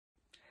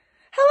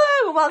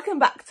and welcome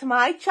back to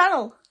my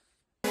channel.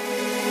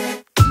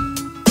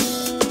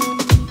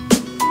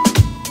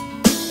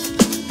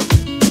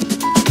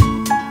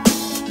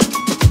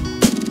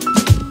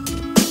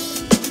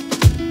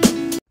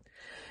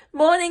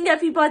 Morning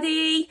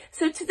everybody.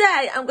 So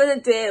today I'm going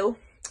to do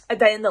a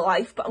day in the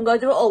life, but I'm going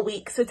to do it all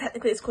week, so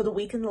technically it's called a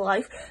week in the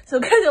life. So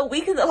I'm going to do a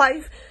week in the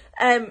life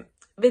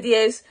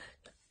videos,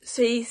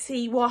 so you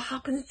see what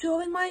happens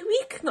during my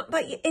week. Not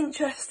that you're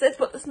interested,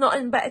 but there's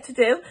nothing better to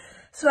do,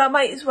 so I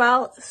might as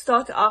well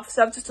start it off.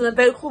 So I've just done a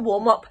vocal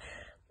warm-up,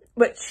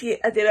 which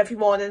I do every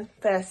morning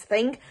first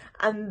thing,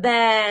 and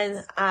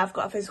then I've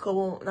got a physical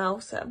warm-up now,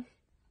 so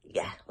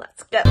yeah,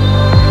 let's go.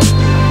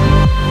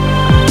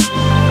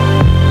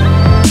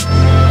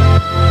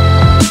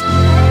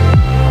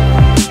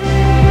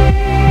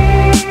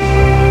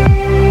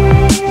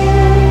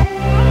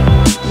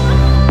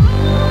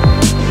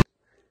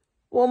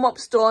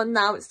 Warm-up's done,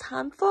 now it's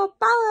time for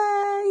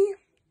ballet.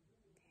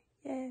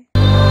 Yay.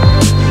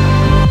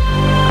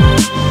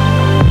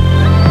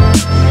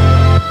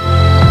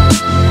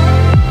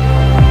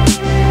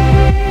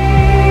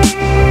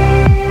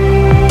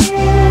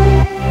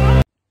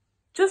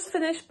 Just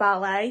finished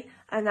ballet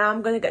and now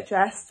I'm going to get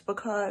dressed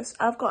because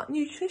I've got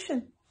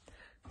nutrition.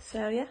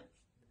 So yeah,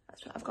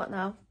 that's what I've got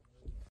now.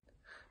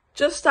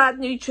 Just had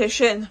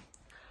nutrition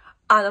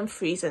and I'm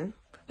freezing.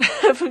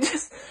 I'm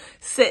just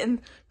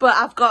sitting, but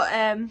I've got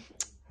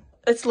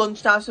it's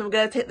lunch now, so I'm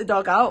gonna take the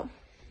dog out.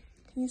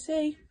 Can you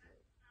see?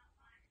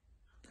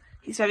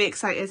 He's very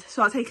excited,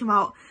 so I'll take him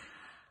out.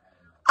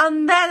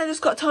 And then I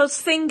just got told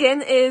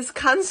singing is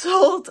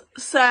cancelled,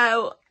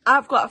 so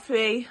I've got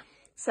free,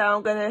 so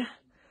I'm gonna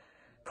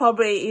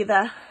probably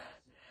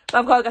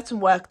I've got to get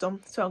some work done,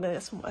 so I'm gonna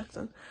get some work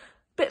done.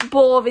 Bit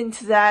boring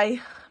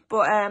today,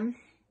 but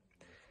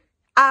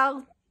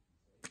I'll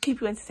keep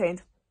you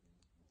entertained.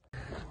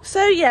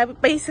 So yeah,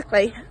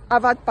 basically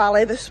I've had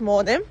ballet this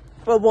morning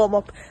for a warm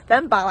up,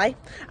 then ballet,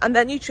 and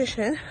then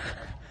nutrition,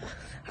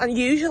 and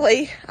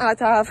usually I'd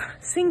have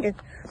singing,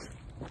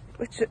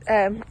 which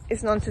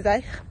isn't on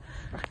today,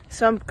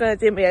 so I'm going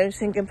to do my own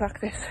singing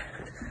practice,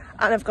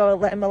 and I've got to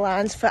learn my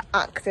lines for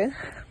acting,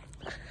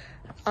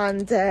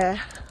 and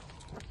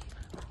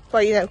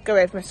well, you know, go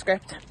over my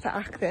script for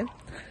acting,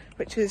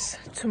 which is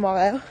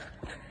tomorrow.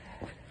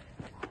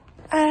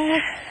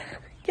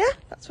 Yeah,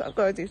 that's what I'm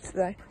going to do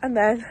today. And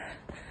then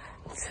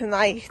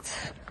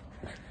tonight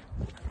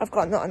I've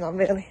got nothing on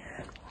really,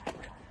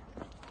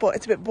 but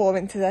it's a bit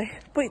boring today,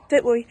 but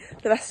don't worry,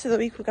 the rest of the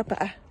week will get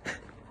better.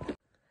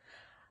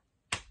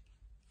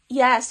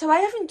 Yeah, so I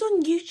haven't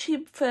done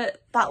YouTube for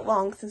that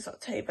long, since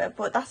October,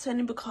 but that's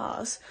only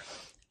because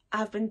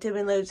I've been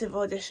doing loads of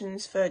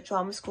auditions for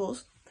drama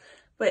schools,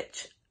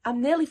 which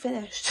I'm nearly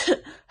finished.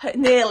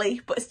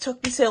 Nearly, but it's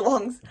took me so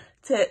long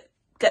to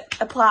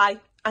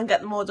apply and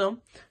get them all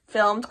done,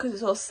 filmed, because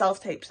it's all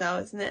self-tapes now,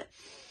 isn't it?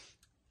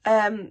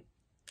 And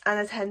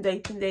attend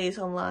open days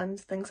online,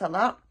 things like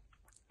that.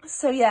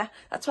 So yeah,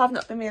 that's why I've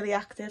not been really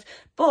active,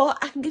 but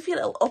I can give you a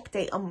little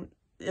update on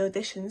the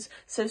auditions.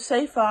 So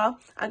far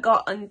I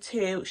got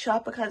onto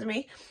Sharp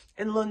Academy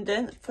in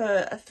London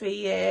for a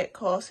 3-year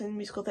course in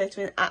musical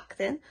theatre and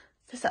acting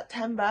for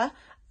September,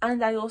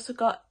 and I also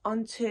got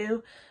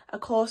onto a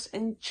course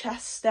in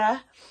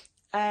Chester,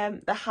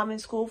 the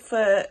Hammond School,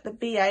 for the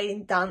BA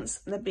in dance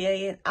and the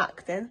BA in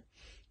acting.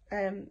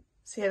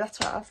 So yeah, that's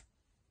what I've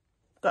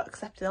got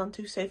accepted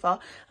onto so far.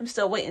 I'm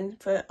still waiting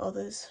for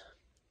others,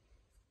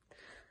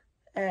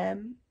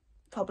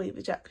 probably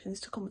rejections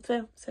to come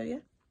through, so yeah.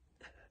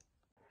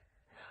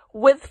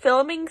 With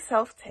filming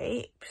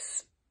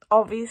self-tapes,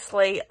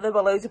 obviously there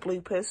were loads of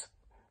bloopers.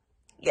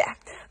 Yeah,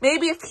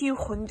 maybe a few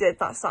hundred,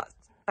 that's not,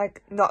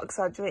 like, not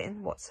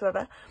exaggerating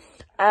whatsoever.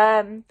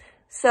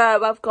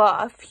 So I've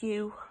got a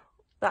few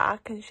that I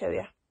can show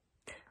you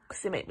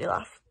because they make me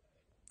laugh,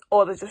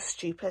 or they're just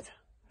stupid,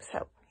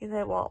 so you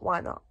know what,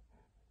 why not?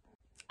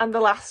 And the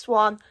last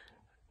one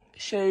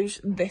shows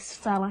this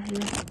fella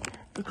here,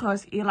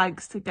 because he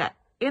likes to get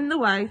in the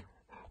way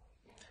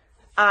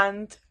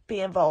and be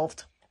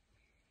involved.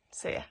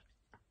 So yeah.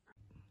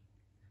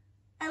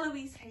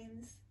 Eloise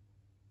Haynes.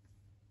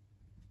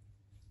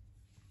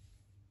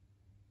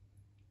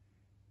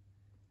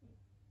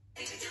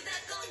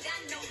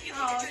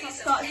 Oh, I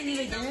started in the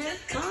beginning.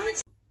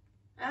 Nice.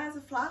 There's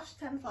a flash,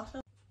 10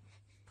 flashes.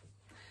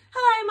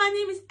 Hello, my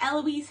name is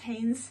Eloise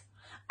Haynes.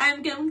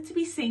 I'm going to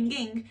be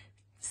singing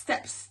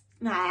Stepsister's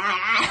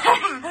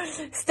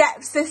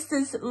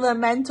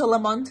Lament, or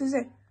Lamont, is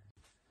it?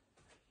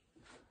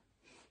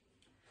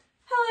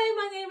 Hello,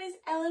 my name is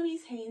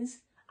Eloise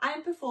Haynes. I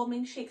am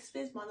performing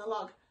Shakespeare's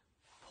monologue.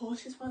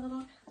 Portia's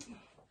monologue?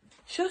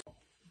 Shut.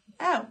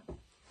 Oh.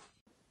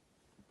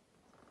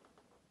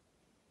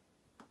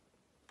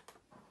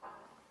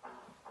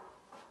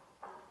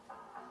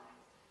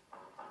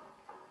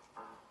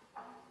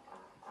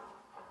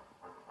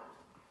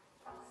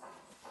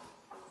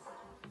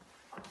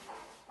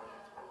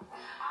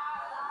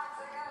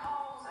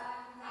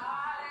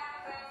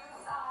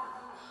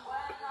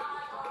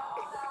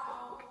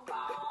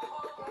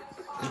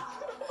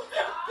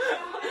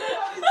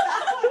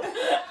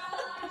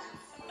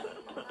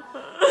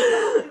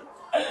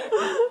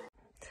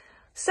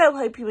 so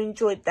hope you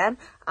enjoyed them.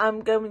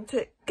 I'm going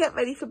to get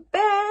ready for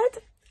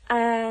bed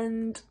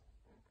and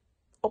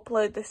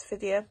upload this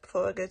video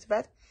before I go to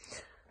bed.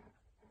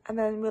 And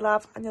then we'll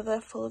have another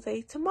full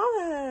day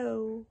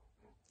tomorrow.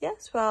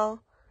 Yes,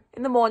 well,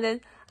 in the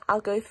morning,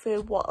 I'll go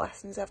through what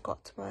lessons I've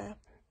got tomorrow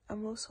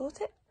and we'll sort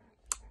it.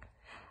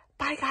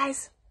 Bye,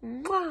 guys.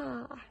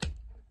 Mwah.